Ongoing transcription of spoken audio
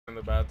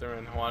the bathroom,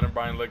 and Juan and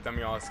Brian looked at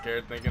me all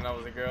scared, thinking I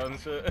was a girl and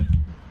shit.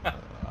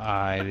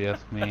 Ay, Dios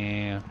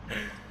mío.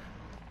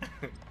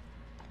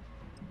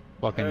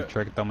 Fucking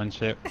tricked them and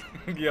shit.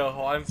 Yo,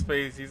 Juan's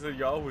face, he said,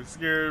 y'all was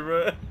scared,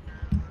 bro.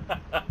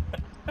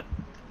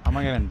 I'm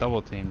not getting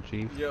double teamed,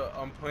 chief. Yo,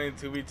 I'm playing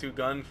 2v2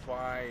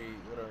 gunfight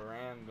with a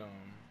random.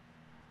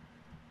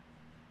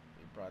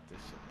 He brought this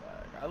shit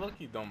back. I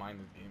low-key don't mind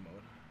this game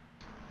mode.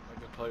 I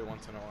could play it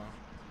once in a while.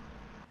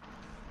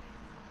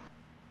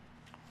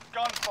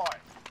 Gunfight.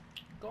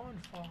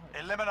 Gunfight.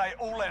 Eliminate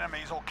all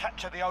enemies or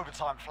capture the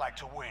overtime flag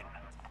to win.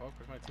 Fuck,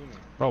 where's my teammate?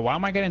 Bro, why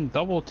am I getting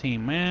double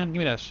teamed, man? Give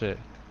me that shit.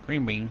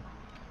 Green bean.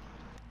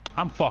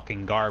 I'm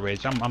fucking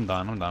garbage. I'm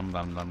done. I'm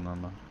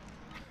done.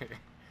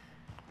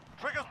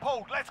 Triggers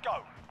pulled. Let's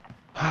go.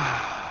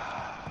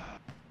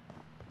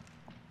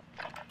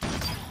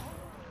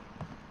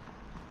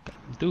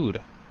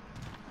 Dude,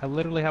 I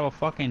literally have a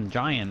fucking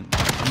giant.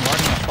 I'm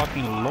guarding a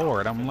fucking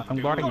lord.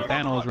 I'm guarding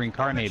Thanos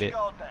reincarnated.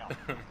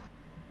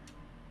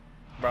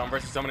 Bro, I'm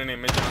versus somebody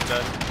named Mitchell. I'm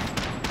dead.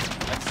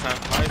 I sound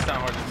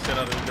hard as shit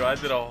out of this dude. I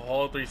did a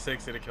whole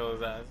 360 to kill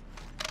his ass.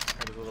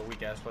 Heard his little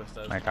weak ass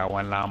footsteps. Me cago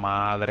en la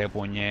madre,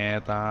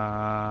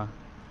 puñeta.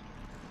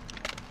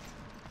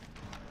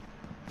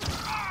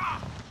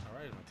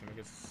 Alright, my teammate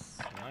gets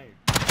sniped.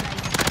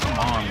 Come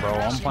on, bro.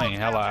 I'm playing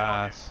hella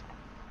ass.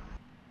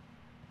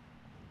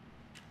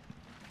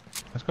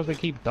 That's because they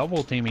keep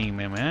double teaming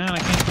me, man. I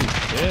can't do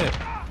shit.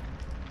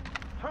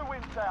 2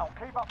 wins down.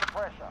 Keep up the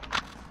pressure.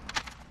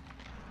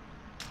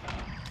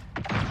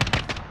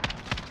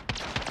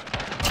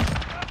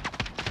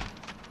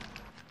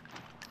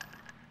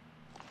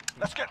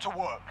 Let's get to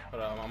work. But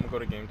I'm gonna go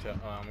to game chat.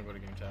 I'm gonna go to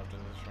game chat after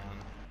this round.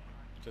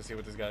 Just see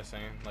what this guy's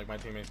saying. Like my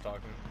teammate's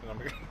talking.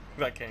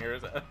 And I can't hear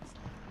his ass.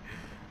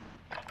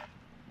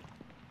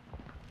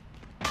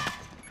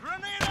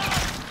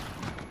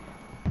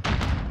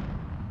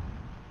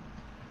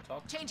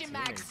 Talk to Changing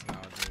teammates mags.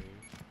 nowadays.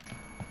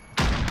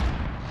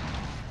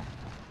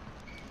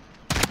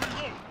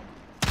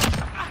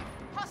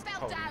 Hostile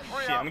Holy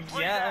down.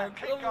 shit, I'm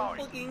Keep going.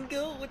 fucking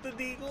good with the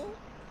deagle.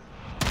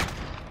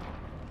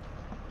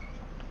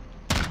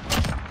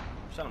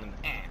 Shot him in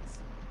the ass.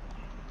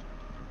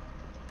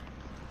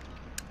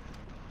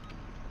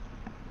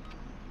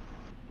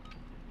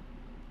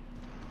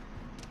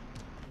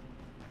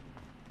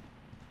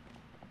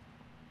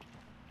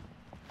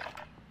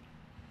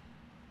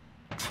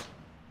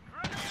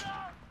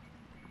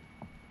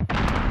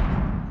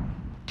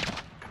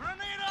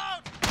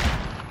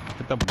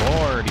 Get the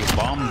board, you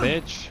bomb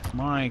bitch.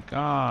 My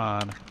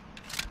god.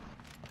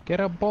 Get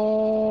a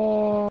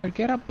board.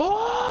 Get a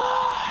board.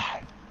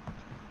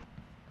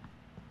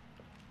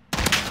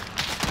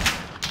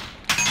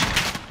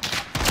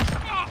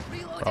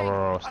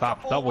 Bro,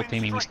 stop double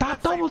teaming me.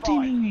 Stop double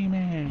teaming me,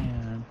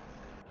 man.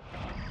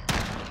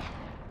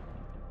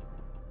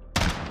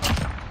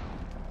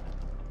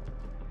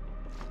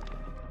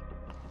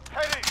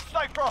 Head in.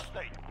 Stay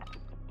frosty.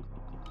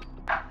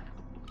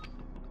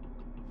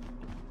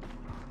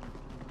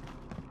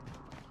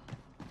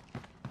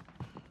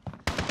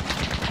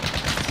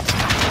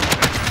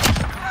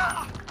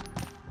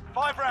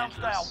 Five rounds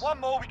down. One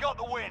more. We got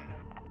the win.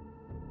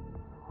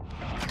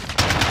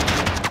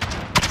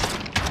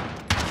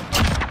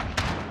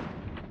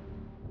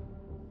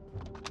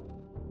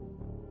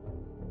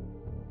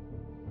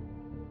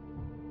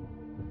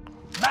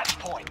 Match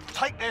point.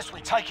 Take this,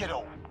 we take it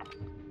all.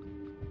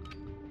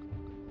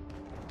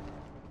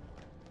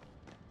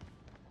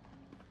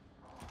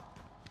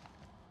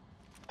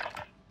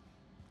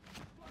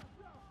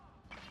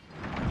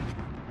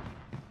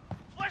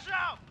 Flash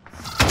out!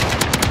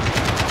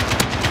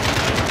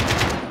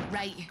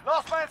 Right.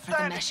 Last man For the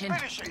standing. mission.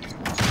 Finish it.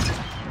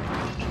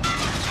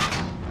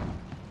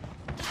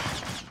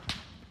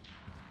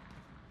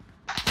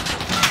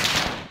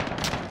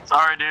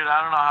 Sorry, dude.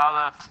 I don't know how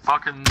that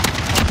fucking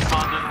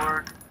sun didn't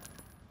work.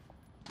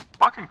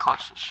 Fucking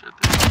clutch this shit,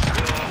 dude.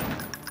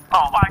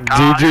 Oh my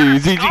god.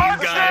 GG,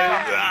 God,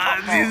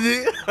 guys.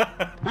 GG.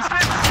 This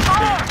thing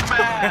sucks,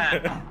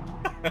 man.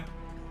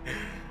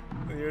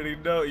 You already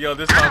know. Yo,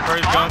 this is my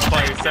first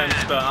gunfight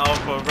since the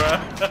alpha, bro.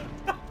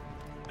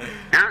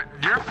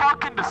 You're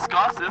fucking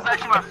disgusting. This is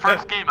actually my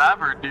first game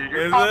ever, dude.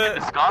 You're Is fucking it?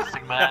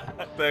 disgusting, man.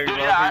 Thanks, Dude, bro.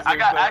 yeah, I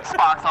got Appreciate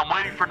Xbox. I'm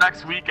waiting for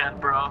next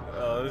weekend, bro.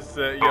 Oh, this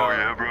yo, Oh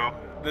yeah, bro.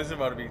 This is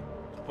about to be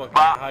fucking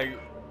Bah. hype.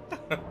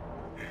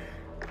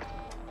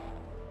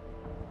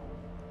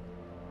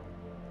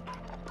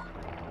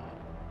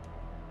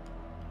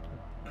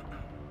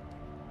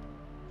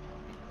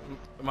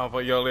 My boy,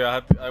 yo,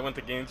 Leo, I went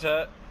to game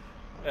chat,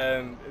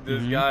 and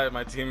this guy,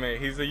 my teammate,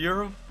 he's like,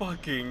 "You're a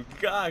fucking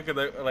guy," cause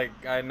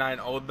I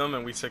 9-0'd them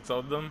and we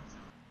 6-0'd them.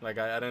 Like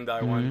I didn't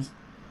die once,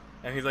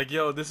 and he's like,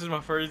 "Yo, this is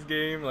my first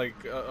game like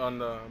on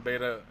the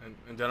beta."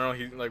 In general,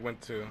 he like went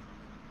to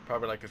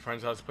probably like his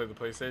friend's house to play the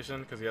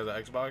PlayStation because he has an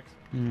Xbox.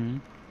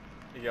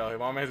 Yo,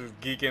 my man was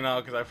geeking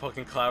out because I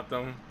fucking clapped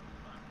him,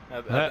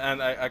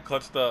 and I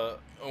clutched the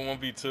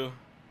 1v2.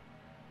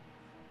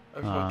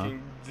 I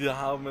fucking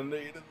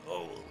dominated.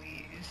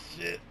 Holy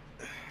shit.